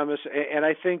some promise, and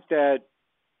I think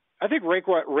Rake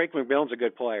McMillan's a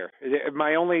good player.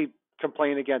 My only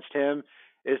complaint against him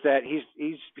is that he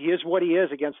is what he is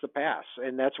against the pass,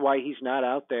 and that's why he's not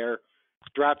out there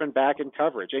dropping back in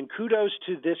coverage. And kudos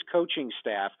to this coaching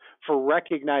staff for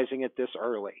recognizing it this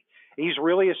early. He's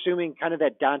really assuming kind of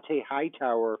that Dante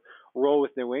Hightower role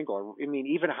with New England. I mean,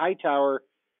 even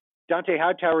Dante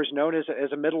Hightower is known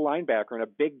as a middle linebacker and a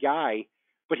big guy,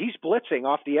 but he's blitzing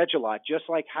off the edge a lot, just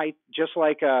like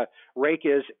Rake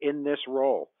is in this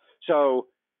role. So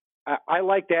I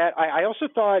like that. I also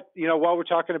thought, while we're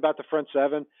talking about the front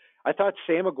seven, I thought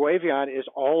Sam Aguavion is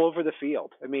all over the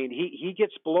field. I mean, he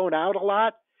gets blown out a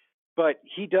lot, but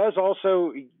he does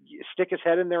also stick his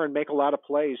head in there and make a lot of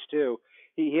plays too.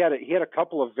 He had a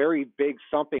couple of very big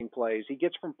thumping plays. He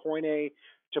gets from point A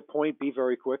to point B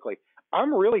very quickly.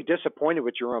 I'm really disappointed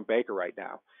with Jerome Baker right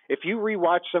now. If you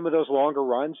rewatch some of those longer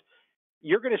runs,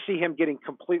 you're going to see him getting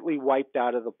completely wiped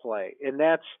out of the play. And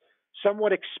that's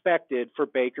somewhat expected for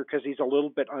Baker because he's a little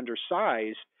bit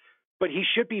undersized, but he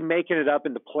should be making it up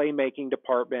in the playmaking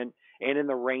department and in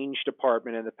the range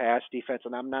department in the pass defense,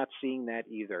 and I'm not seeing that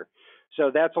either. So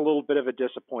that's a little bit of a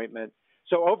disappointment.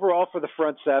 So overall for the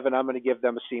front seven, I'm going to give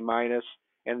them a C-.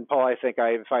 And Paul, I think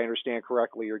if I understand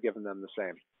correctly, you're giving them the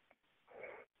same.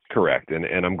 Correct.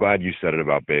 And I'm glad you said it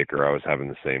about Baker. I was having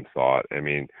the same thought. I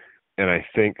mean, and I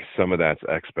think some of that's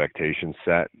expectation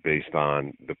set based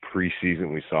on the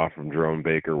preseason we saw from Jerome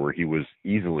Baker, where he was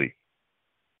easily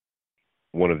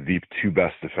one of the two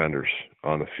best defenders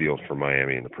on the field for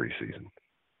Miami in the preseason.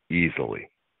 Easily.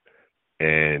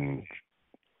 And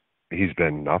he's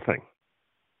been nothing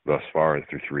thus far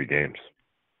through 3 games.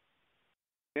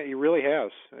 Yeah, he really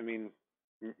has. I mean,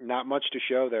 not much to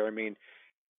show there. I mean,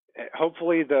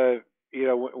 hopefully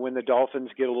when the Dolphins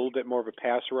get a little bit more of a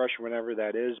pass rush, whenever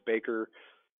that is, Baker,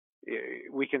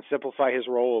 we can simplify his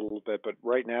role a little bit, but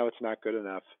right now it's not good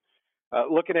enough.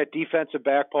 Looking at defensive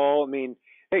back, Paul, I mean,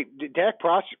 hey, Dak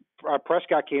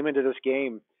Prescott came into this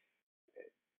game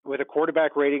with a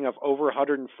quarterback rating of over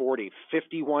 140,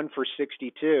 51 for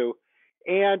 62,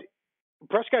 and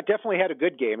Prescott definitely had a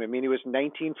good game. I mean, he was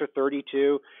 19 for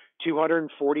 32,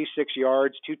 246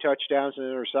 yards, 2 touchdowns and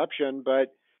an interception,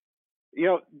 but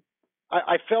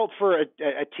I felt for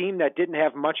a team that didn't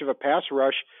have much of a pass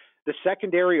rush, the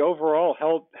secondary overall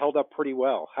held up pretty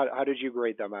well. How did you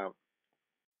grade them out?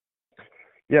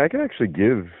 Yeah, I can actually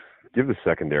give the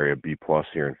secondary a B+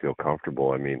 here and feel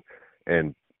comfortable. I mean,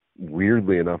 and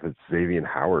weirdly enough, it's Xavier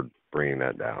Howard bringing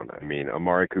that down. I mean,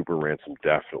 Amari Cooper ran some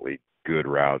definitely good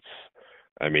routes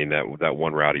I mean, that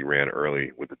one route he ran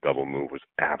early with the double move was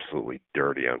absolutely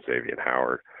dirty on Xavier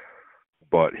Howard.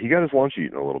 But he got his lunch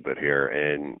eaten a little bit here,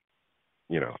 and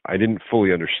I didn't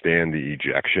fully understand the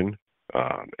ejection.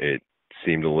 It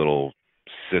seemed a little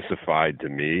sissified to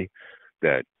me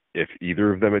that if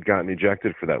either of them had gotten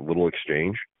ejected for that little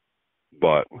exchange.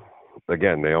 But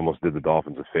again, they almost did the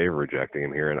Dolphins a favor ejecting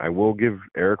him here. And I will give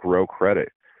Eric Rowe credit.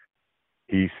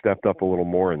 He stepped up a little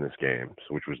more in this game,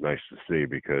 which was nice to see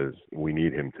because we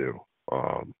need him to,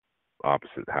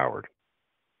 opposite Howard.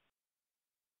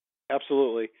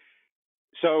 Absolutely.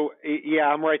 So, yeah,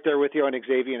 I'm right there with you on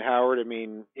Xavier Howard. I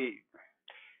mean, he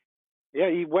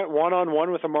went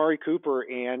one-on-one with Amari Cooper,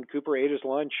 and Cooper ate his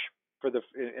lunch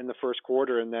in the first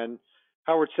quarter, and then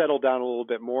Howard settled down a little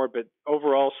bit more. But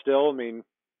overall, still, I mean,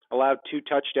 allowed 2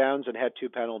 touchdowns and had 2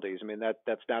 penalties. I mean,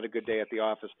 that's not a good day at the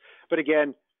office. But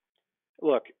again,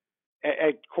 look,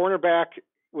 at cornerback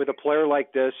with a player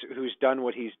like this who's done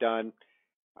what he's done,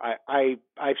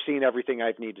 I've seen everything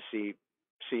I need to see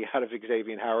out of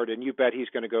Xavier Howard, and you bet he's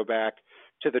going to go back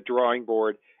to the drawing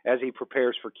board as he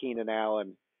prepares for Keenan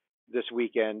Allen this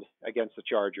weekend against the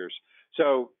Chargers.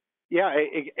 So, yeah,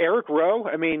 Eric Rowe,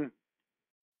 I mean,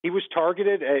 he was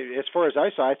targeted, as far as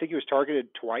I saw, I think he was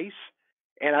targeted twice,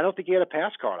 and I don't think he had a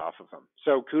pass caught off of him.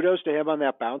 So kudos to him on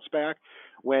that bounce back.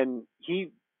 When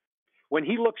he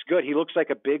looks good, he looks like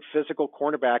a big physical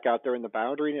cornerback out there in the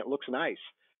boundary, and it looks nice.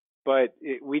 But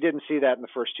we didn't see that in the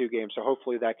first 2 games, so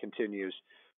hopefully that continues.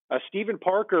 Stephen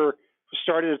Parker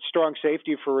started at strong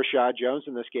safety for Rashad Jones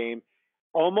in this game.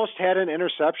 Almost had an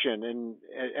interception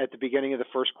at the beginning of the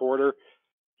first quarter.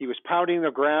 He was pounding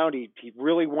the ground. He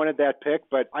really wanted that pick,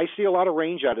 but I see a lot of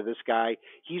range out of this guy.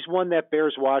 He's one that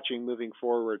bears watching moving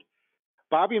forward.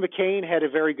 Bobby McCain had a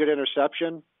very good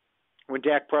interception when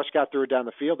Dak Prescott threw it down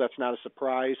the field. That's not a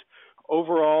surprise.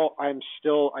 Overall, I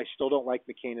still don't like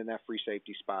McCain in that free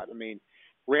safety spot. I mean,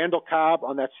 Randall Cobb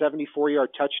on that 74-yard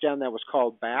touchdown that was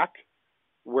called back,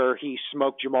 where he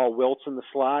smoked Jamal Wiltz in the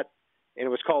slot, and it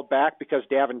was called back because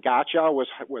Davin Gotcha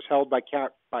was held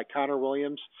by Connor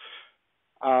Williams.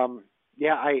 I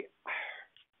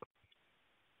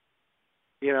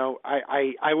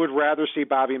would rather see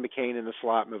Bobby McCain in the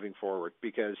slot moving forward,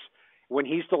 because when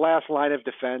he's the last line of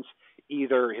defense,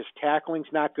 either his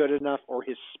tackling's not good enough or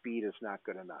his speed is not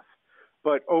good enough.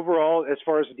 But overall, as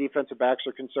far as the defensive backs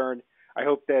are concerned, I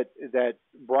hope that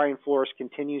Brian Flores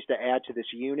continues to add to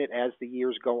this unit as the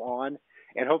years go on,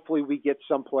 and hopefully we get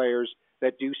some players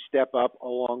that do step up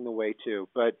along the way too.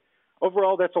 But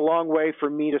overall, that's a long way for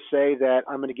me to say that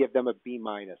I'm going to give them a B-.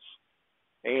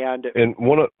 And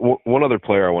one other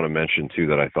player I want to mention too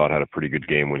that I thought had a pretty good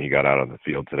game when he got out on the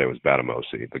field today was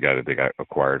Batamosi, the guy that they got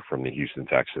acquired from the Houston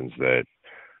Texans that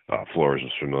Flores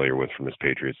was familiar with from his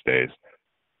Patriots days.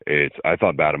 I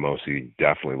thought Batamosi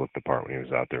definitely looked the part when he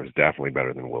was out there. It was definitely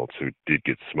better than Wiltz, who did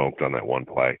get smoked on that one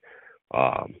play.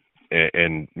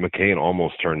 And McCain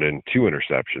almost turned in 2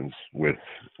 interceptions when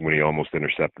he almost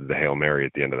intercepted the Hail Mary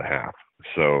at the end of the half.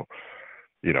 So,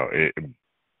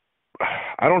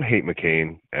 I don't hate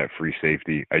McCain at free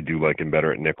safety. I do like him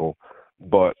better at nickel.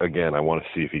 But, again, I want to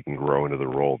see if he can grow into the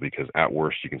role, because at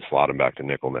worst you can slot him back to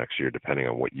nickel next year depending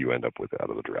on what you end up with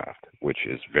out of the draft, which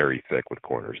is very thick with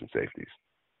corners and safeties.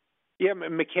 Yeah,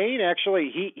 McCain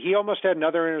actually, he almost had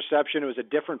another interception. It was a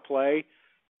different play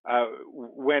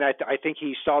when I think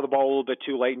he saw the ball a little bit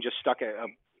too late and just stuck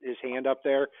his hand up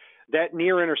there. That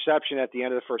near interception at the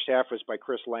end of the first half was by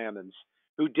Chris Lamons,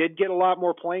 who did get a lot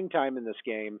more playing time in this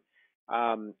game.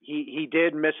 He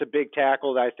did miss a big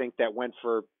tackle that I think that went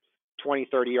for 20,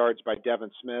 30 yards by Devin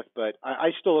Smith, but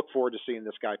I still look forward to seeing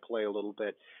this guy play a little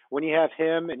bit. When you have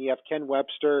him and you have Ken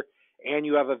Webster and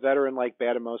you have a veteran like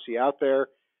Batamosi out there,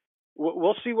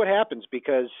 we'll see what happens,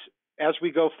 because as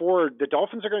we go forward, the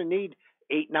Dolphins are going to need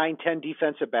 8, 9, 10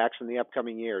 defensive backs in the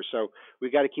upcoming years. So we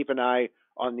got to keep an eye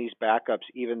on these backups,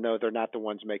 even though they're not the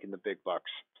ones making the big bucks.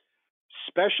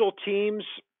 Special teams,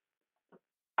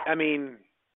 I mean,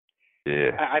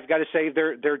 yeah, I've got to say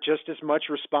they're just as much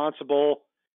responsible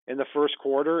in the first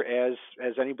quarter as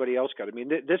anybody else got. I mean,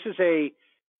 this is a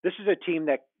team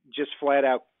that just flat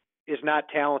out is not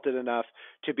talented enough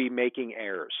to be making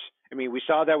errors. I mean, we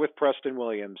saw that with Preston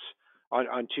Williams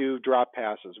on 2 drop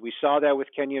passes. We saw that with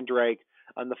Kenyon Drake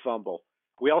on the fumble.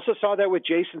 We also saw that with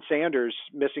Jason Sanders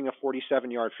missing a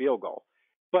 47-yard field goal.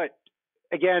 But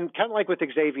again, kind of like with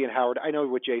Xavier Howard, I know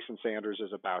what Jason Sanders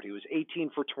is about. He was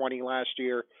 18 for 20 last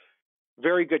year.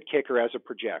 Very good kicker as it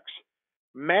projects.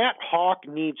 Matt Hawk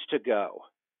needs to go.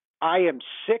 I am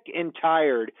sick and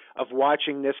tired of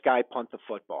watching this guy punt the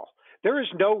football. There is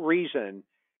no reason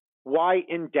why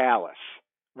in Dallas,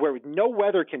 where with no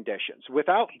weather conditions,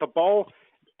 without the ball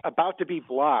about to be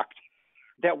blocked,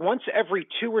 that once every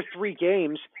 2 or 3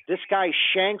 games, this guy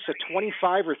shanks a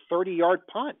 25 or 30-yard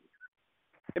punt.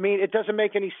 I mean, it doesn't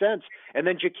make any sense. And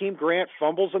then Jakeem Grant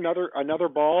fumbles another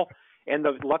ball, and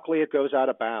luckily it goes out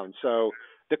of bounds. So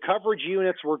the coverage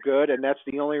units were good, and that's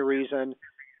the only reason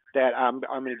that I'm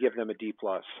going to give them a D+.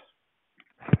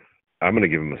 I'm going to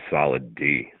give him a solid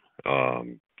D.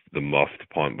 The muffed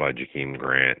punt by Jakeem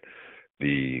Grant,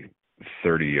 the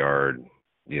 30-yard,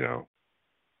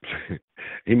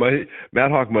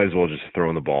 Matt Hawk might as well just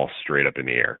throw the ball straight up in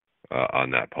the air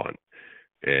on that punt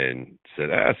and said,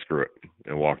 screw it,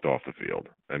 and walked off the field.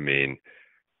 I mean,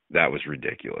 that was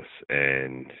ridiculous.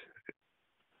 And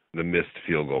the missed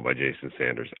field goal by Jason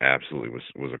Sanders absolutely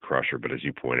was a crusher. But as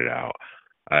you pointed out,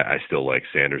 I still like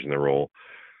Sanders in the role.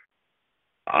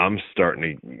 I'm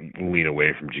starting to lean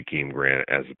away from Jakeem Grant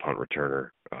as a punt returner,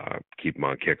 keep him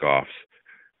on kickoffs,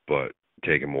 but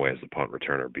take him away as a punt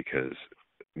returner because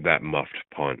that muffed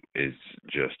punt is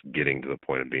just getting to the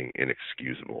point of being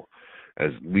inexcusable.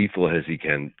 As lethal as he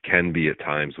can be at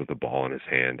times with the ball in his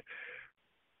hand,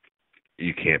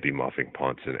 you can't be muffing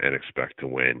punts and expect to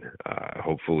win.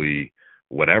 Hopefully,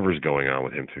 whatever's going on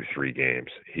with him through 3 games,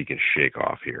 he can shake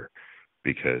off here.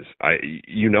 Because I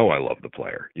love the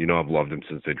player. I've loved him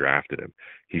since they drafted him.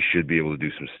 He should be able to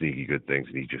do some sneaky good things,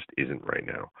 and he just isn't right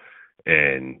now.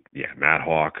 And yeah, Matt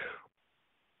Hawk,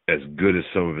 as good as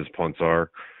some of his punts are,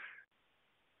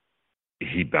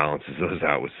 he balances those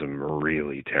out with some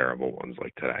really terrible ones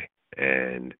like today.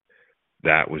 And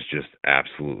that was just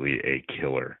absolutely a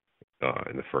killer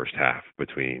in the first half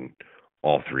between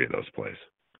all 3 of those plays.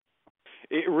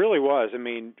 It really was. I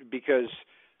mean, because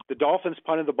the Dolphins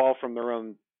punted the ball from their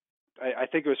own, I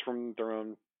think it was from their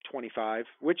own 25,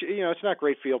 which, it's not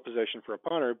great field position for a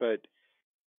punter, but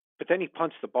then he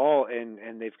punts the ball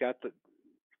and they've got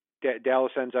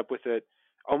Dallas ends up with it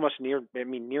almost near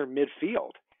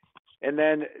midfield. And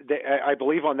then I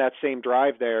believe on that same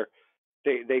drive there,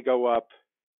 they go up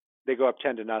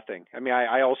 10-0. I mean,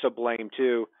 I also blame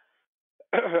too.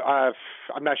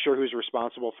 I'm not sure who's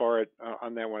responsible for it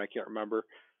on that one. I can't remember.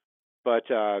 But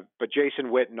Jason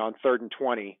Witten on 3rd and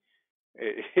 20,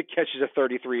 it catches a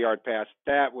 33-yard pass.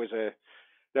 That was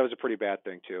a pretty bad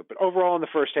thing too. But overall in the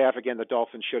first half, again, the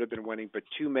Dolphins should have been winning, but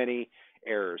too many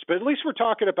errors. But at least we're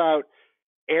talking about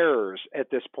errors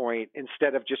at this point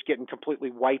instead of just getting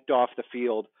completely wiped off the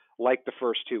field like the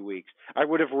first 2 weeks. I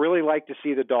would have really liked to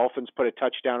see the Dolphins put a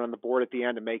touchdown on the board at the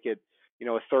end to make it,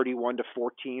 a 31-14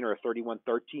 or a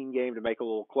 31-13 game to make it a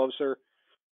little closer.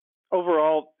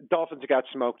 Overall, Dolphins got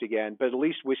smoked again, but at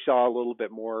least we saw a little bit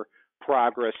more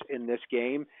progress in this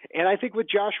game. And I think with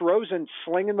Josh Rosen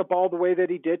slinging the ball the way that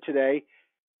he did today,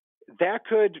 that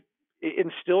could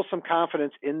instill some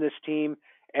confidence in this team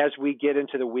as we get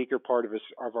into the weaker part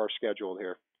of our schedule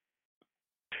here.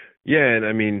 Yeah, and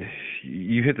I mean,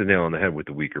 you hit the nail on the head with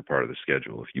the weaker part of the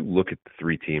schedule. If you look at the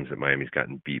 3 teams that Miami's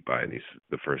gotten beat by in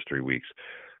the first 3 weeks,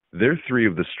 they're 3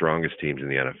 of the strongest teams in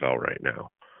the NFL right now.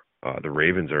 The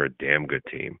Ravens are a damn good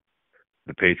team.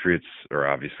 The Patriots are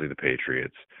obviously the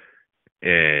Patriots.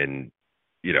 And,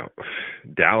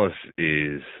 Dallas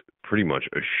is pretty much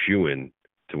a shoo-in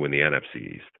to win the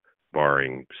NFC East,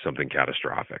 barring something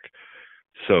catastrophic.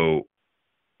 So,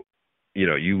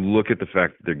 you look at the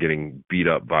fact that they're getting beat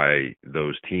up by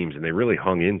those teams, and they really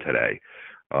hung in today.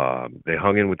 They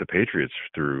hung in with the Patriots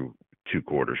through 2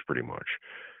 quarters pretty much.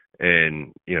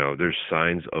 And, there's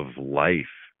signs of life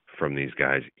from these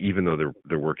guys, even though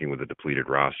they're working with a depleted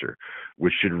roster,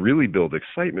 which should really build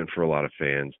excitement for a lot of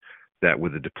fans that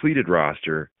with a depleted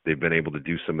roster, they've been able to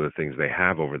do some of the things they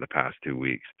have over the past 2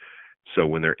 weeks. So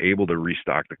when they're able to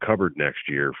restock the cupboard next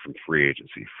year from free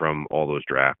agency, from all those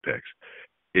draft picks,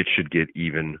 it should get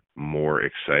even more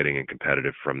exciting and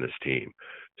competitive from this team.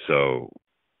 So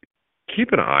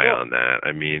keep an eye on that.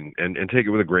 I mean, and take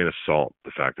it with a grain of salt,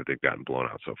 the fact that they've gotten blown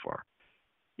out so far.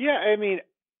 Yeah, I mean,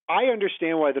 I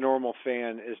understand why the normal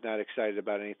fan is not excited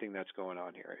about anything that's going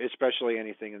on here, especially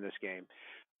anything in this game.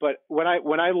 But when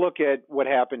I look at what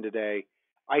happened today,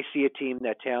 I see a team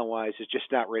that talent-wise is just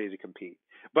not ready to compete.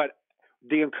 But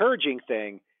the encouraging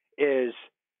thing is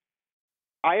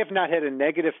I have not had a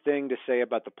negative thing to say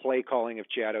about the play calling of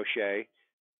Chad O'Shea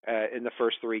in the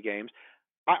first 3 games.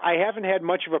 I haven't had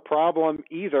much of a problem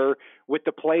either with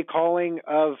the play calling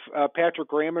of Patrick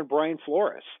Graham and Brian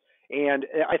Flores. And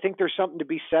I think there's something to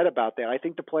be said about that. I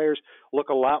think the players look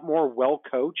a lot more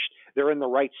well-coached. They're in the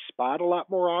right spot a lot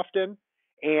more often.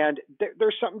 And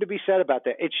there's something to be said about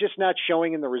that. It's just not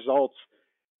showing in the results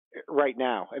right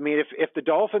now. I mean, if the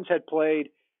Dolphins had played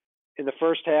in the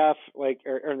first half, or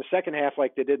in the second half,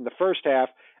 like they did in the first half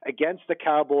against the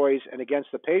Cowboys and against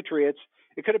the Patriots,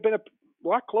 it could have been a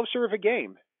lot closer of a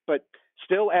game. But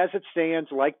still, as it stands,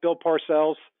 like Bill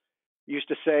Parcells used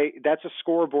to say, that's a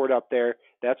scoreboard up there.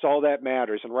 That's all that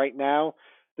matters. And right now,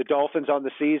 the Dolphins on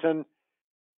the season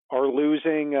are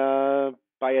losing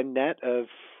by a net of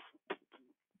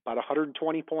about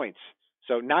 120 points.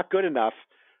 So not good enough,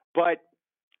 but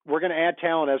we're going to add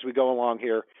talent as we go along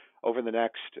here over the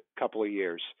next couple of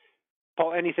years.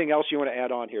 Paul, anything else you want to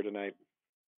add on here tonight?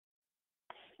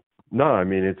 No, I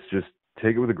mean, it's just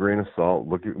take it with a grain of salt.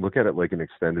 Look at it like an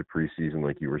extended preseason,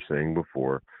 like you were saying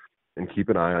before, and keep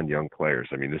an eye on young players.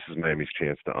 I mean, this is Miami's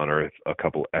chance to unearth a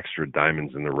couple extra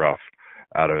diamonds in the rough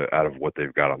out of what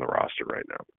they've got on the roster right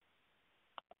now.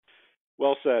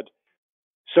 Well said.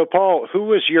 So, Paul, who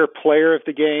was your player of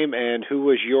the game, and who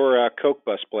was your Coke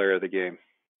Bus player of the game?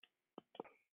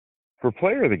 For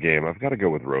player of the game, I've got to go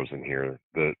with Rosen here.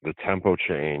 The tempo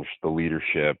change, the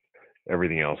leadership,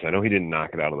 everything else. I know he didn't knock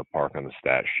it out of the park on the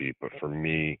stat sheet, but for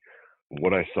me,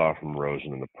 what I saw from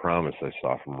Rosen and the promise I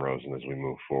saw from Rosen as we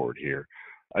move forward here,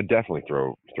 I'd definitely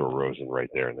throw Rosen right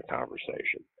there in the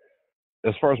conversation.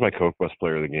 As far as my Coke Bus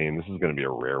player of the game, this is going to be a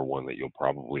rare one that you'll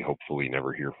probably, hopefully,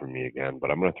 never hear from me again,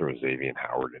 but I'm going to throw Xavier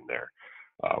Howard in there.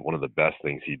 One of the best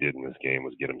things he did in this game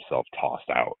was get himself tossed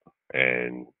out,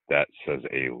 and that says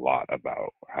a lot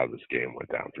about how this game went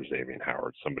down for Xavier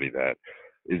Howard, somebody that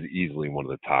is easily one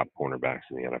of the top cornerbacks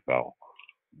in the NFL,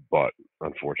 but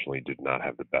unfortunately did not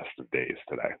have the best of days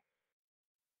today.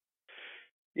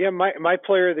 Yeah, my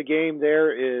player of the game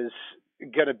there is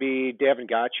going to be Davin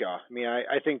Godchaux. I mean,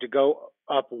 I think to go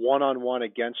up one-on-one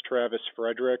against Travis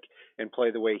Frederick and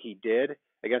play the way he did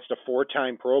against a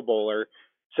four-time Pro Bowler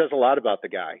says a lot about the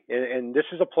guy. And this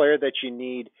is a player that you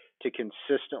need to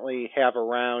consistently have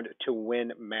around to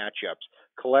win matchups.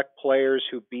 Collect players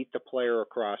who beat the player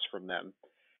across from them.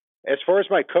 As far as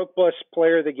my Coke Bus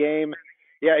player of the game,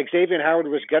 yeah, Xavier Howard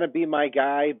was going to be my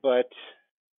guy, but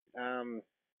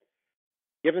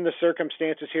given the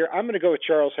circumstances here, I'm going to go with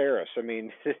Charles Harris. I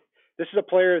mean, this is a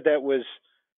player that was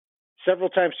several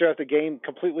times throughout the game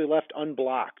completely left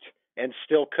unblocked and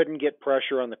still couldn't get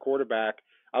pressure on the quarterback.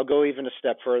 I'll go even a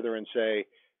step further and say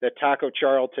that Taco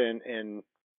Charlton in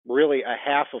really a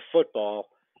half of football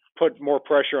put more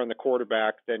pressure on the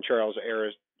quarterback than Charles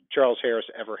Harris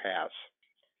ever has.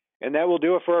 And that will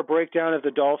do it for our breakdown of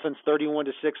the Dolphins' 31-6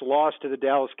 loss to the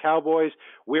Dallas Cowboys.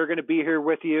 We're going to be here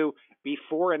with you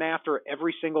before and after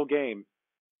every single game,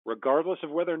 regardless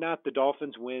of whether or not the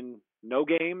Dolphins win no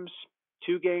games,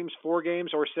 2 games, 4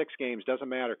 games, or 6 games. Doesn't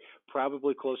matter.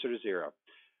 Probably closer to 0.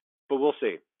 But we'll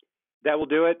see. That will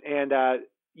do it. And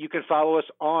you can follow us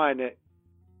on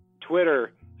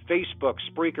Twitter, Facebook,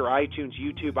 Spreaker, iTunes,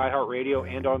 YouTube, iHeartRadio,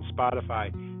 and on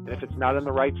Spotify. And if it's not on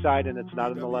the right side and it's not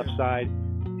on the left side,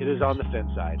 it is on the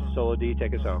fin side. Solo D,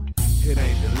 take us home. It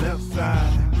ain't the left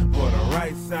side or the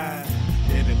right side,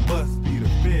 then it must be the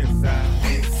fin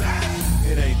side.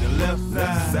 Inside. It ain't the left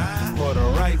side or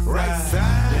the right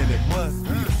side, then it must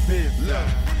be the fin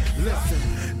side.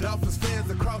 Listen, Dolphins fans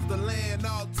across the land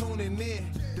all tuning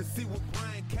in to see what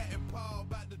Brian Cat and Paul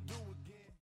about to do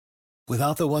again.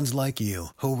 Without the ones like you,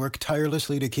 who work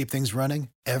tirelessly to keep things running,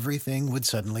 everything would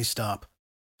suddenly stop.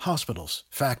 Hospitals,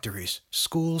 factories,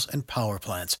 schools, and power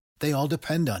plants, they all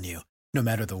depend on you. No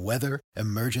matter the weather,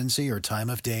 emergency, or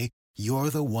time of day, you're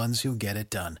the ones who get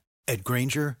it done. At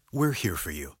Grainger, we're here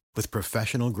for you with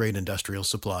professional-grade industrial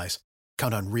supplies.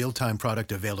 Count on real-time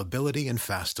product availability and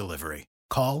fast delivery.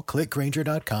 Call, click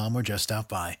Grainger.com, or just stop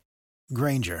by.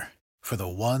 Grainger, for the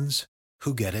ones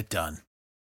who get it done.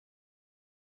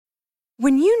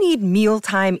 When you need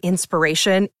mealtime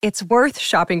inspiration, it's worth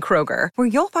shopping Kroger, where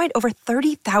you'll find over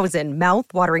 30,000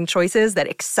 mouth-watering choices that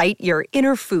excite your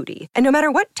inner foodie. And no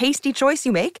matter what tasty choice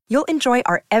you make, you'll enjoy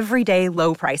our everyday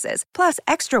low prices, plus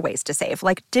extra ways to save,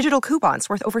 like digital coupons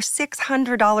worth over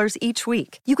 $600 each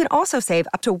week. You can also save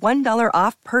up to $1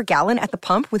 off per gallon at the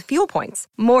pump with fuel points.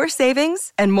 More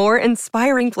savings and more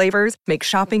inspiring flavors make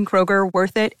shopping Kroger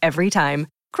worth it every time.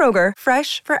 Kroger,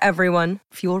 fresh for everyone.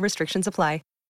 Fuel restrictions apply.